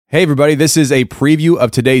Hey everybody, this is a preview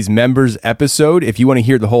of today's members episode. If you want to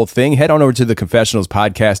hear the whole thing, head on over to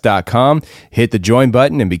theconfessionalspodcast.com, hit the join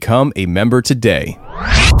button, and become a member today.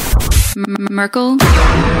 Merkel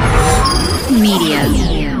Media.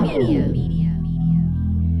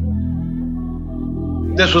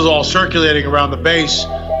 This was all circulating around the base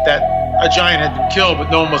that a giant had been killed,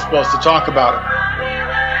 but no one was supposed to talk about it.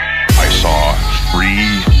 I saw 3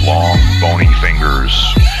 long, bony fingers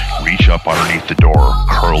reach up underneath the door,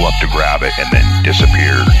 curl up to grab it, and then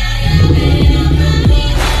disappear.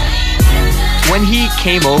 When he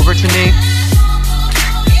came over to me,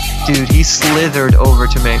 dude, he slithered over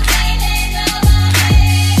to me.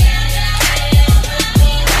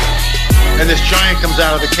 And this giant comes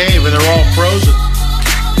out of the cave, and they're all frozen.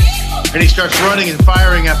 And he starts running and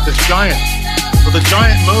firing at this giant. Well, the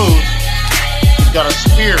giant moves. He's got a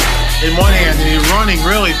spear in one hand, and he's running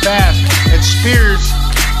really fast and spears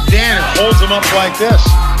Dan and holds him up like this.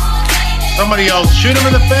 Somebody yells, shoot him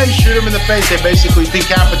in the face, shoot him in the face. They basically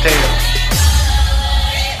decapitate him.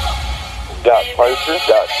 Got closer.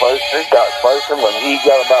 When he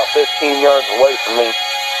got about 15 yards away from me,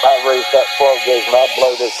 I raised that 12 gauge and I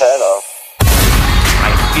blowed his head off.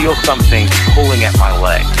 I feel something pulling at my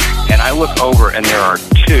leg, and I look over and there are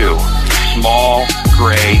 2 small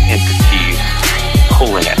gray entities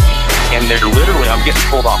pulling at me. And they're literally, I'm getting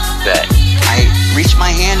pulled off the bed. I reached my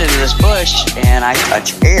hand into this bush and I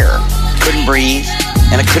touched air. Couldn't breathe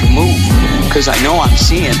and I couldn't move because I know I'm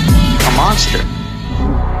seeing a monster.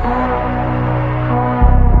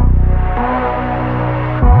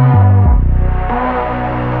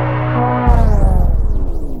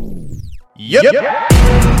 Yep.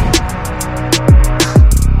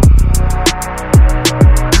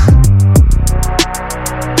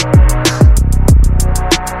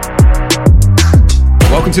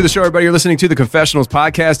 Welcome to the show, everybody. You're listening to the Confessionals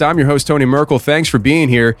Podcast. I'm your host, Tony Merkel. Thanks for being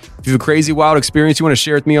here. If you have a crazy, wild experience you want to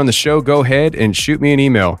share with me on the show, go ahead and shoot me an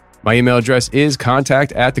email. My email address is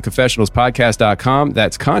contact@theconfessionalspodcast.com.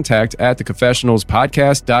 That's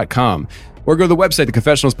contact@theconfessionalspodcast.com. Or go to the website,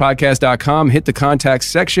 theconfessionalspodcast.com, hit the contact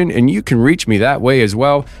section, and you can reach me that way as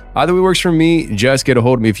well. Either way works for me. Just get a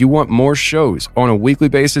hold of me. If you want more shows on a weekly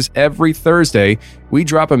basis, every Thursday, we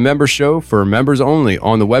drop a member show for members only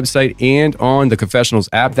on the website and on the Confessionals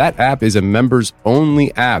app. That app is a members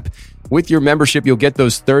only app. With your membership, you'll get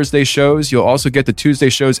those Thursday shows. You'll also get the Tuesday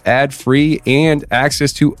shows ad-free and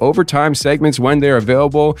access to overtime segments when they're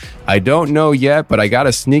available. I don't know yet, but I got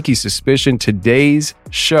a sneaky suspicion today's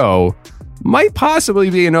show might possibly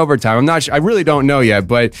be in overtime. I'm not sure. I really don't know yet.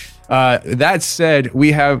 But that said,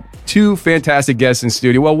 we have 2 fantastic guests in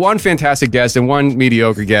studio. Well, 1 fantastic guest and 1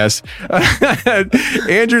 mediocre guest.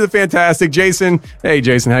 Andrew the Fantastic, Jason. Hey,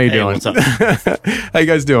 Jason, how you doing? What's up? How you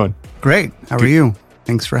guys doing? Great. How are you?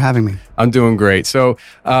 Thanks for having me. I'm doing great. So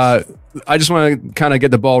I just want to kind of get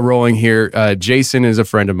the ball rolling here. Jason is a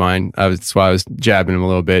friend of mine. That's why I was jabbing him a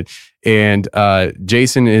little bit. And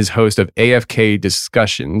Jason is host of AFK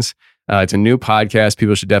Discussions. It's a new podcast.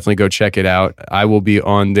 People should definitely go check it out. I will be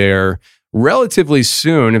on there relatively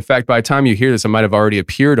soon. In fact, by the time you hear this, I might have already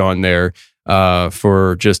appeared on there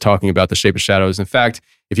for just talking about The Shape of Shadows. In fact,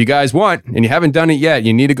 if you guys want, and you haven't done it yet,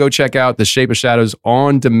 you need to go check out The Shape of Shadows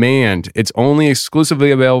on demand. It's only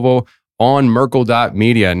exclusively available on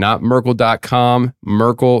Merkel.media, not Merkel.com,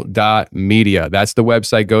 Merkel.media. That's the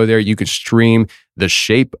website. Go there. You can stream The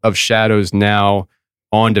Shape of Shadows now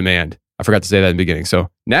on demand. I forgot to say that in the beginning.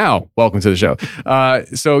 So now, welcome to the show.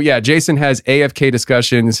 So yeah, Jason has AFK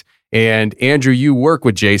Discussions, and Andrew, you work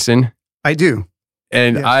with Jason. I do.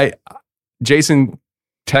 And yes. Jason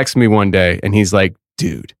texted me one day, and he's like,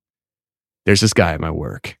 dude, there's this guy at my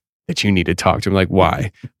work that you need to talk to. I'm like,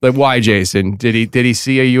 why? Like, why, Jason? Did he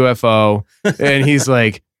see a UFO? And he's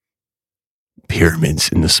like, pyramids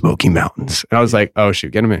in the Smoky Mountains. And I was like, oh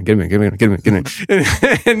shoot, get him in.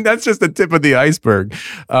 And that's just the tip of the iceberg.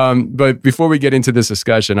 But before we get into this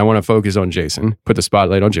discussion, I want to focus on Jason, put the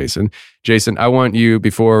spotlight on Jason. Jason, I want you,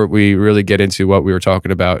 before we really get into what we were talking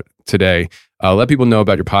about today, let people know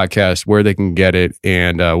about your podcast, where they can get it,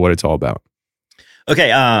 and what it's all about.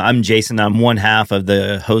 Okay, I'm Jason. I'm one half of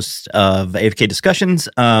the host of AFK Discussions.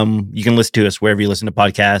 You can listen to us wherever you listen to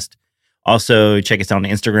podcasts. Also, check us out on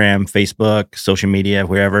Instagram, Facebook, social media,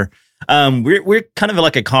 wherever. We're kind of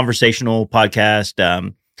like a conversational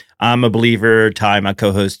podcast. I'm a believer. Ty, my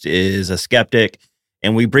co-host, is a skeptic.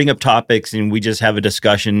 And we bring up topics and we just have a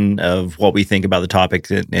discussion of what we think about the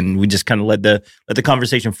topics, and we just kind of let the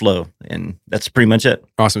conversation flow. And that's pretty much it.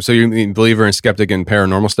 Awesome. So you mean believer and skeptic in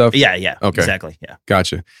paranormal stuff? Yeah. Okay. Exactly. Yeah.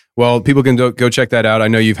 Gotcha. Well, people can go check that out. I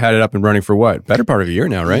know you've had it up and running for what? Better part of a year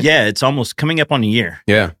now, right? Yeah, it's almost coming up on a year.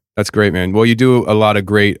 Yeah. That's great, man. Well, you do a lot of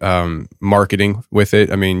great marketing with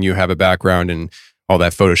it. I mean, you have a background in all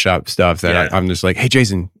that Photoshop stuff that I'm just like, hey,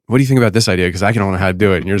 Jason, what do you think about this idea? Because I don't know how to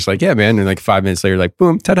do it. And you're just like, yeah, man. And like 5 minutes later, like,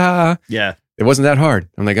 boom, ta-da. Yeah. It wasn't that hard.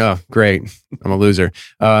 I'm like, oh, great. I'm a loser.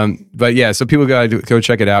 But yeah, so people got to go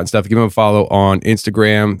check it out and stuff. Give them a follow on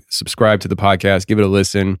Instagram, subscribe to the podcast, give it a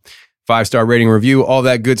listen, 5-star rating, review, all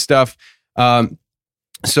that good stuff.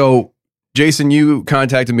 So Jason, you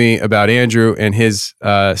contacted me about Andrew and his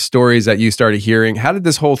stories that you started hearing. How did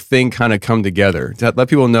this whole thing kind of come together? To let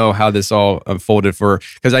people know how this all unfolded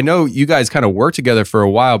because I know you guys kind of worked together for a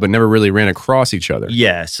while, but never really ran across each other.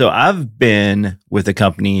 Yeah. So I've been with the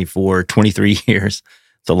company for 23 years.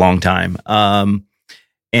 It's a long time.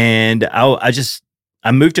 And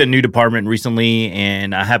I moved to a new department recently,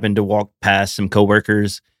 and I happened to walk past some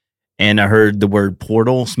coworkers, and I heard the word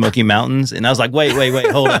portal, Smoky Mountains. And I was like, wait,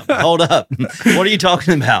 hold up. What are you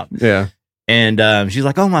talking about? Yeah. And she's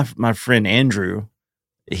like, oh, my friend Andrew,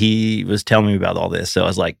 he was telling me about all this. So I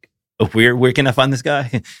was like, where can I find this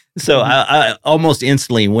guy? So I almost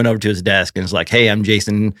instantly went over to his desk and was like, hey, I'm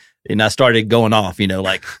Jason. And I started going off,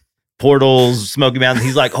 like portals, Smoky Mountains.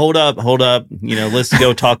 He's like, hold up. Let's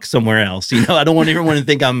go talk somewhere else. I don't want everyone to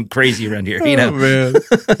think I'm crazy around here. Oh, man.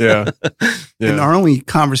 Yeah. And our only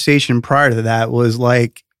conversation prior to that was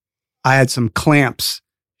like, I had some clamps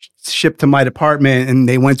shipped to my department, and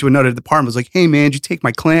they went to another department. I was like, hey man, did you take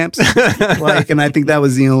my clamps? And I think that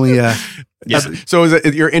was the only, So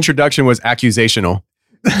your introduction was accusational.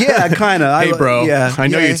 Yeah, kind of. Hey bro, I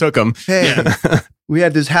know you took them. Hey, we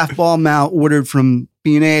had this half ball mount ordered from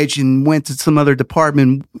B&H and went to some other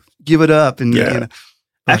department, give it up. And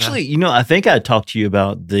actually, I think I talked to you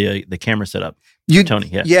about the camera setup. Tony,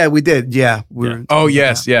 yeah, we did. Yeah.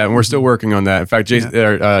 Yes. Yeah. And we're still working on that. In fact,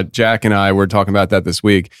 Jack and I were talking about that this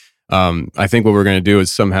week. I think what we're going to do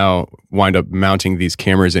is somehow wind up mounting these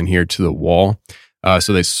cameras in here to the wall.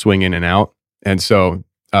 So they swing in and out. And so,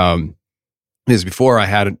 because before I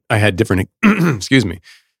had different, excuse me,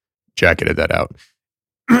 Jack edited that out.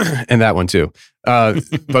 And that one too.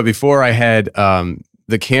 But before I had,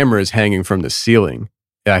 the cameras hanging from the ceiling.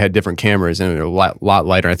 I had different cameras and they're a lot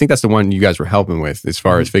lighter. I think that's the one you guys were helping with as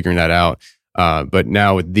far as figuring that out. But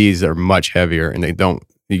now with these, they're much heavier and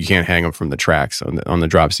you can't hang them from the tracks on the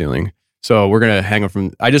drop ceiling. So we're going to hang them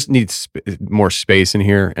from, I just need more space in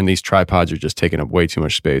here, and these tripods are just taking up way too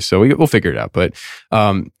much space. So we'll figure it out. But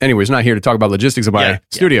anyways, not here to talk about logistics of my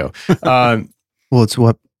studio. Well, it's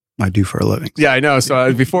what I do for a living. Yeah, I know.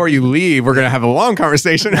 So before you leave, we're going to have a long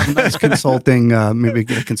conversation. Nice consulting, maybe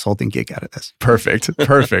get a consulting gig out of this. Perfect.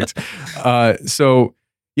 So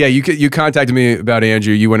yeah, you contacted me about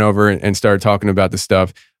Andrew. You went over and started talking about the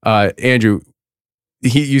stuff. Andrew,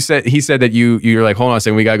 he said that you're like, hold on a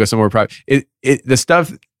second, we got to go somewhere private. The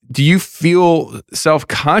stuff, do you feel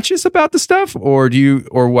self-conscious about the stuff, or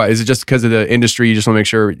what? Is it just because of the industry? You just want to make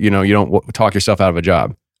sure, you don't talk yourself out of a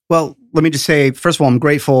job? Well, let me just say, first of all, I'm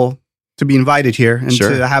grateful to be invited here and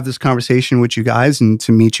to have this conversation with you guys and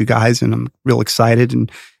to meet you guys. And I'm real excited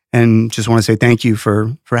and just want to say thank you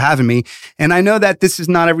for having me. And I know that this is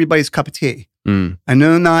not everybody's cup of tea. I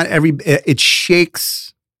know not it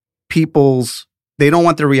shakes people's, they don't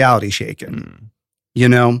want their reality shaken.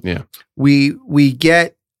 Yeah. We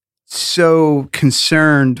get so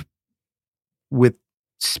concerned with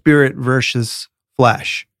spirit versus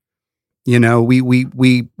flesh. We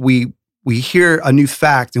hear a new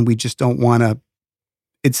fact and we just don't want to.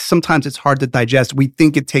 Sometimes it's hard to digest. We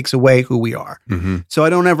think it takes away who we are. Mm-hmm. So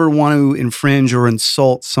I don't ever want to infringe or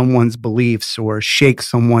insult someone's beliefs or shake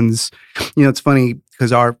someone's. It's funny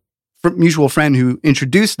because our mutual friend who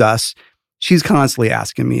introduced us, she's constantly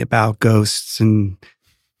asking me about ghosts and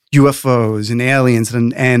UFOs and aliens,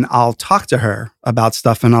 and I'll talk to her about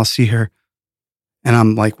stuff, and I'll see her. And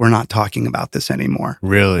I'm like, we're not talking about this anymore.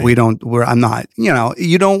 Really? I'm not,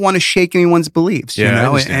 you don't want to shake anyone's beliefs,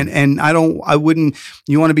 and I wouldn't,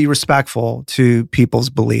 you want to be respectful to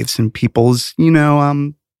people's beliefs and people's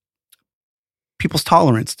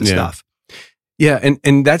tolerance to stuff. Yeah.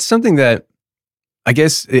 And that's something that I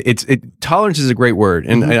guess tolerance is a great word.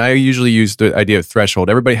 And, and I usually use the idea of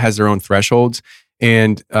threshold. Everybody has their own thresholds.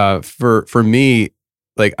 And for me,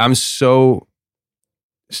 like I'm so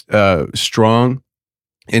strong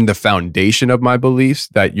in the foundation of my beliefs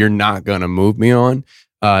that you're not going to move me on,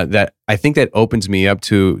 that I think that opens me up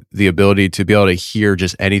to the ability to be able to hear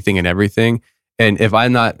just anything and everything. And if I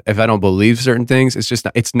don't believe certain things, I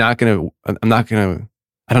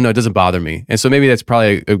don't know, it doesn't bother me. And so maybe that's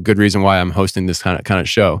probably a good reason why I'm hosting this kind of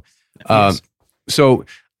show. Yes. So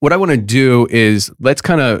what I want to do is let's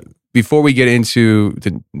kind of, before we get into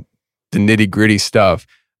the nitty gritty stuff,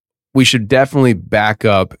 we should definitely back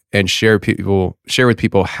up and share with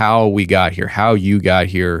people how we got here, how you got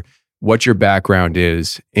here, what your background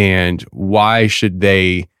is, and why should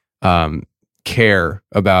they care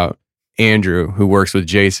about Andrew, who works with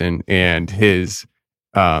Jason, and his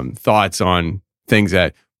thoughts on things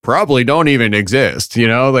that probably don't even exist.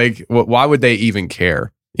 Like why would they even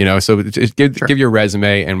care? So just give your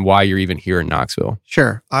resume and why you're even here in Knoxville.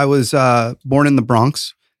 Sure. I was born in the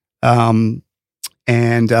Bronx and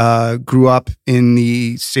grew up in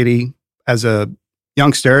the city as a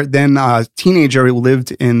youngster. Then teenager,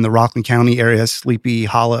 lived in the Rockland County area, Sleepy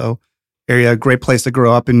Hollow area, great place to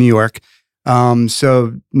grow up in New York.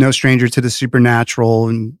 So no stranger to the supernatural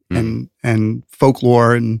and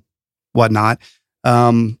folklore and whatnot.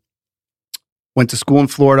 Went to school in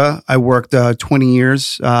Florida. I worked 20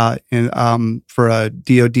 years for a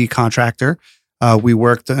DoD contractor. We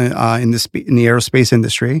worked in the aerospace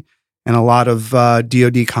industry and a lot of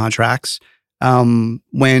DoD contracts.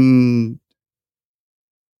 When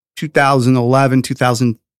 2011,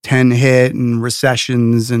 2010 hit and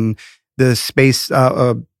recessions and the space,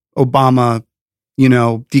 Obama,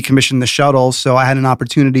 decommissioned the shuttle. So I had an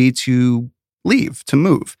opportunity to leave, to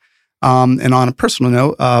move. And on a personal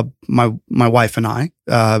note, my wife and I,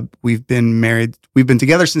 we've been married. We've been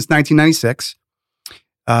together since 1996.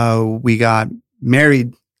 We got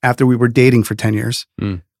married after we were dating for 10 years.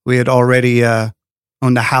 We had already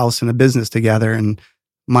owned a house and a business together. And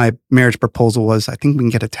my marriage proposal was, I think we can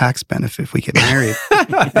get a tax benefit if we get married.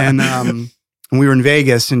 and we were in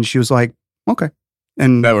Vegas and she was like, okay.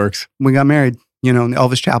 And that works. We got married, in the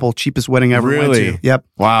Elvis Chapel, cheapest wedding ever went to. Yep.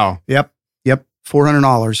 Wow. Yep.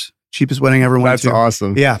 $400. Cheapest wedding ever went to. That's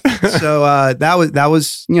awesome. Yeah. So that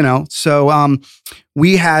was, so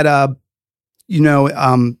we had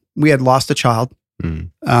we had lost a child.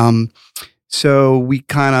 So we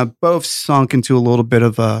kind of both sunk into a little bit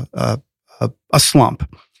of a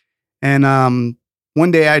slump. And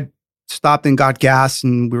one day I stopped and got gas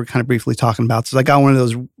and we were kind of briefly talking about, so I got one of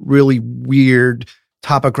those really weird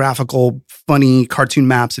topographical, funny cartoon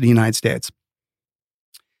maps of the United States.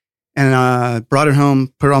 And brought it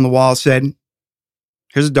home, put it on the wall, said,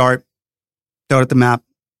 here's a dart, throw it at the map.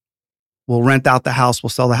 We'll rent out the house. We'll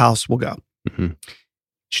sell the house. We'll go.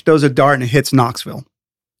 She throws a dart and it hits Knoxville.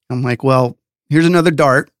 I'm like, well, here's another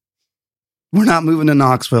dart. We're not moving to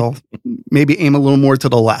Knoxville. Maybe aim a little more to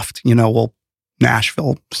the left.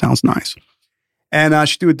 Nashville sounds nice. And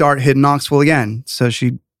she threw a dart, hit Knoxville again. So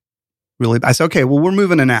I said, okay, well, we're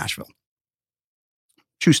moving to Nashville.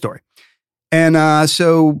 True story. And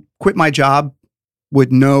so quit my job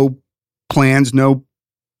with no plans, no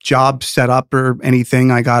job set up or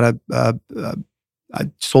anything. I got I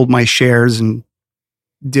sold my shares and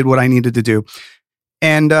did what I needed to do.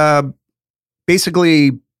 And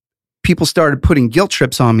basically, people started putting guilt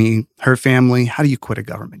trips on me, her family. How do you quit a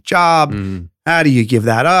government job? How do you give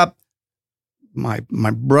that up? My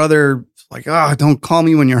brother, like, oh, don't call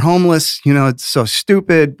me when you're homeless. It's so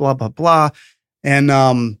stupid, blah, blah, blah.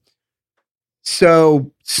 And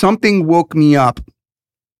so something woke me up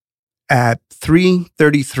at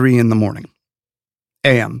 3:33 in the morning,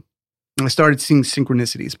 a.m. And I started seeing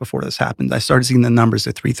synchronicities before this happened. I started seeing the numbers,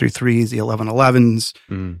 the 333s, the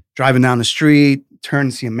 1111s, driving down the street, turn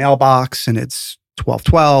and see a mailbox, and it's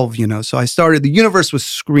 1212, So the universe was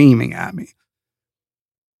screaming at me.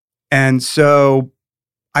 And so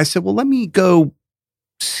I said, well, let me go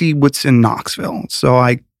see what's in Knoxville. So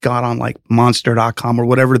I got on like monster.com or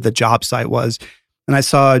whatever the job site was. And I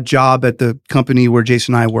saw a job at the company where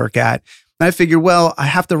Jason and I work at. And I figured, well, I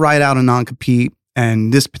have to write out a non-compete.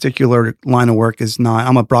 And this particular line of work is not,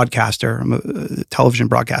 I'm a broadcaster. I'm a television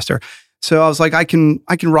broadcaster. So I was like, I can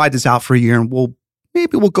ride this out for a year and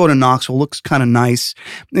maybe we'll go to Knoxville. Looks kind of nice.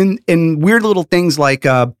 And weird little things like,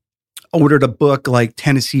 ordered a book like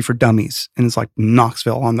Tennessee for Dummies. And it's like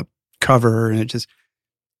Knoxville on the cover. And it just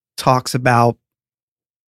talks about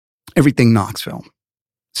everything Knoxville.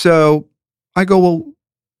 So I go, well,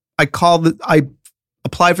 I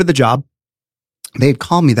applied for the job. They had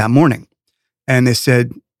called me that morning and they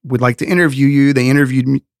said, we'd like to interview you. They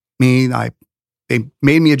interviewed me. They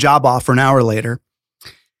made me a job offer an hour later.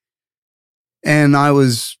 And I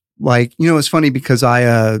was like, it's funny because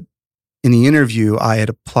in the interview, I had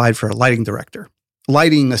applied for a lighting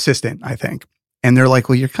lighting assistant, I think. And they're like,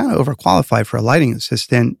 well, you're kind of overqualified for a lighting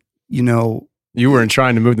assistant, You weren't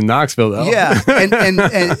trying to move to Knoxville, though. Yeah. And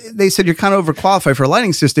they said, you're kind of overqualified for a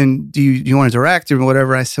lighting assistant. Do you want to direct or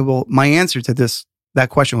whatever? I said, well, my answer to that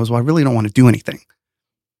question was, well, I really don't want to do anything.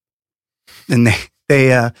 And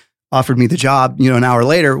they offered me the job, an hour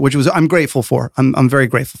later, which I'm grateful for. I'm very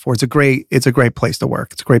grateful for. It's a great place to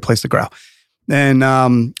work. It's a great place to grow. And I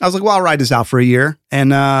was like, well, I'll ride this out for a year.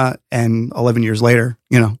 And 11 years later,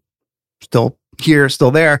 still here,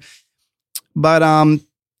 still there. But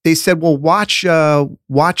they said, well, watch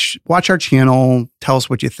our channel. Tell us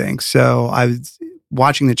what you think. So I was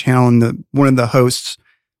watching the channel, and one of the hosts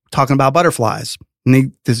talking about butterflies.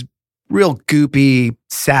 And this real goopy,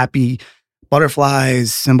 sappy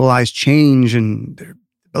butterflies symbolize change, and they're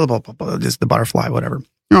blah, blah, blah, blah, just the butterfly, whatever.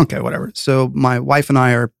 Okay, whatever. So my wife and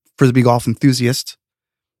I are Frisbee golf enthusiasts.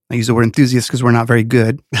 I use the word enthusiast because we're not very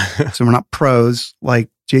good. So we're not pros like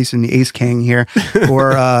Jason, the Ace King here,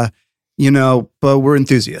 or, but we're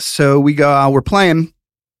enthusiasts. So we go out, we're playing,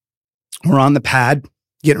 we're on the pad,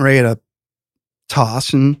 getting ready to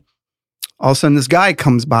toss. And all of a sudden this guy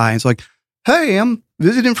comes by and it's like, hey, I'm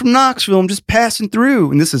visiting from Knoxville. I'm just passing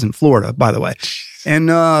through. And this is in Florida, by the way. And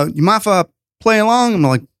you mind if I play along? I'm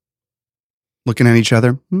like, looking at each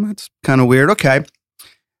other. That's kind of weird. Okay.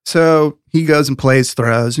 So he goes and plays,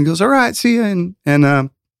 throws, and goes, all right, see ya. And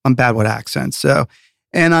I'm bad with accents. So,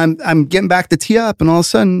 and I'm getting back to tee up, and all of a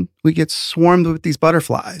sudden we get swarmed with these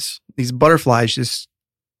butterflies. These butterflies just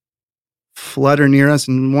flutter near us,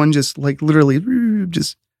 and one just like literally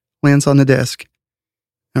just lands on the disc.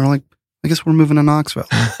 And we're like, I guess we're moving to Knoxville.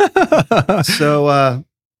 So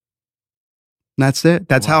that's it.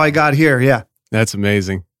 That's how I got here. Yeah. That's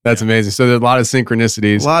amazing. That's amazing. So there's a lot of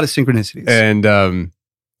synchronicities. A lot of synchronicities.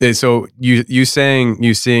 And so you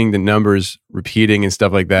seeing the numbers repeating and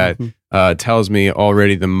stuff like that tells me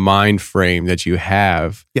already the mind frame that you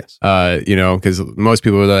have. Yes. Because most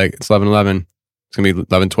people are like, it's 11:11. It's gonna be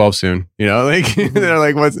 11:12 soon. They're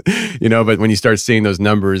like, what's, but when you start seeing those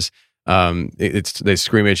numbers, they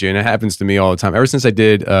scream at you, and it happens to me all the time. Ever since I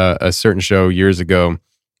did a certain show years ago,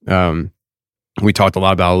 we talked a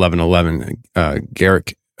lot about 11:11.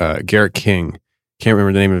 Garrett King, can't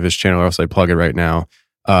remember the name of his channel, or else I plug it right now.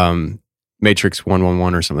 Matrix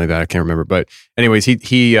 111 or something like that. I can't remember, but anyways,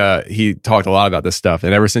 he talked a lot about this stuff,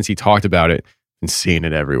 and ever since he talked about it, I've been seeing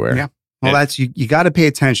it everywhere. Yeah. Well, that's you got to pay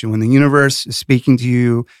attention when the universe is speaking to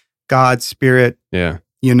you, God, spirit. Yeah.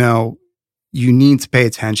 You need to pay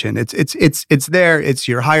attention. It's there. It's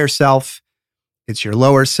your higher self. It's your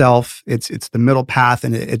lower self. It's the middle path,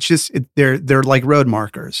 and they're like road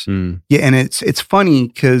markers. Yeah, and it's funny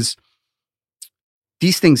because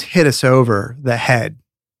these things hit us over the head,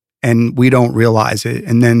 and we don't realize it.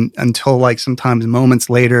 And then until like sometimes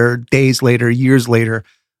moments later, days later, years later,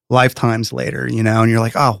 lifetimes later, and you're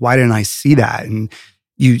like, oh, why didn't I see that? And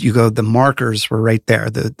you go, the markers were right there.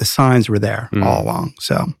 The signs were there all along.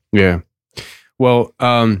 So yeah. Well,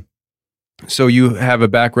 so you have a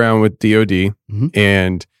background with DOD,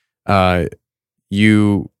 and I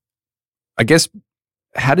guess,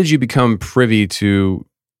 how did you become privy to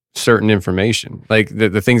certain information? Like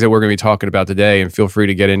the things that we're going to be talking about today, and feel free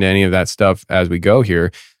to get into any of that stuff as we go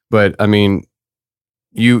here. But I mean,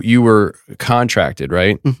 you were contracted,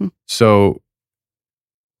 right? So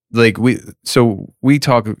like we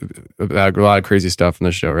talk about a lot of crazy stuff on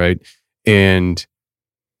the show, right? And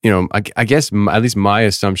I guess at least my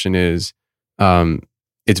assumption is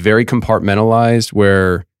it's very compartmentalized,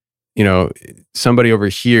 where somebody over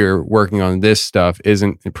here working on this stuff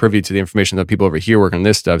isn't privy to the information that people over here working on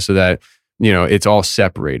this stuff, so that it's all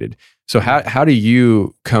separated. So how do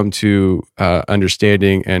you come to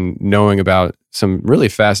understanding and knowing about some really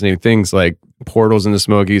fascinating things like portals in the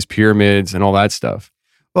Smokies, pyramids, and all that stuff?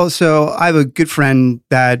 Well, so I have a good friend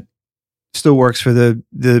that still works for the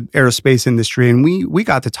aerospace industry, and we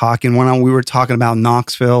got to talking. We were talking about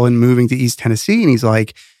Knoxville and moving to East Tennessee, and he's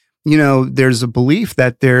like, there's a belief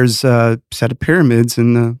that there's a set of pyramids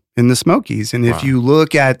in the Smokies, and if you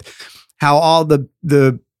look at how all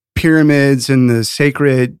the pyramids and the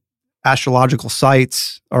sacred astrological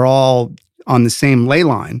sites are all on the same ley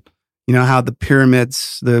line, how the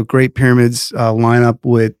pyramids, the Great Pyramids, line up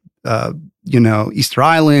with Easter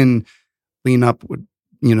Island, line up with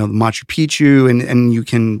the Machu Picchu, and you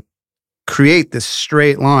can create this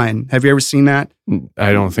straight line. Have you ever seen that?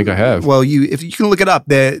 I don't think I have. Well, if you can look it up,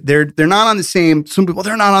 they're not on the same. Some people,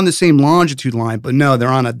 they're not on the same longitude line, but no, they're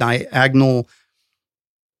on a diagonal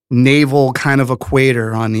naval kind of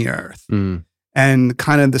equator on the Earth, and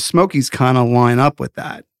kind of the Smokies kind of line up with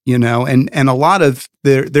that, and a lot of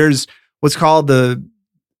there's what's called the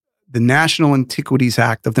National Antiquities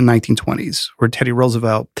Act of the 1920s, where Teddy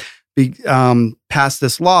Roosevelt passed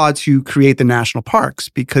this law to create the national parks,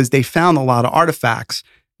 because they found a lot of artifacts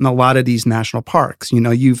in a lot of these national parks.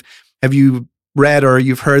 Have you read or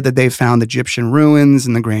you've heard that they found Egyptian ruins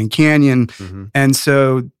in the Grand Canyon? And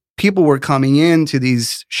so people were coming into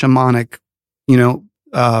these shamanic,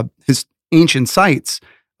 his ancient sites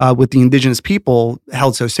with the indigenous people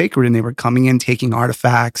held so sacred, and they were coming in, taking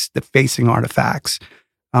artifacts, defacing artifacts.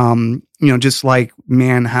 Just like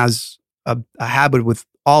man has a habit with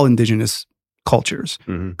all indigenous cultures,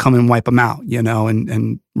 come and wipe them out,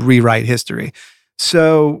 and rewrite history.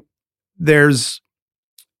 So there's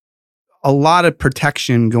a lot of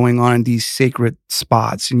protection going on in these sacred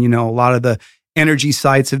spots. And, a lot of the energy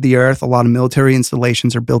sites of the earth, a lot of military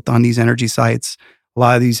installations are built on these energy sites. A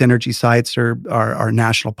lot of these energy sites are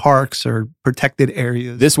national parks or protected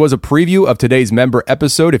areas. This was a preview of today's member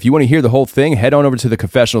episode. If you want to hear the whole thing, head on over to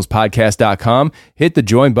theconfessionalspodcast.com, hit the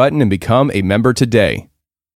join button, and become a member today.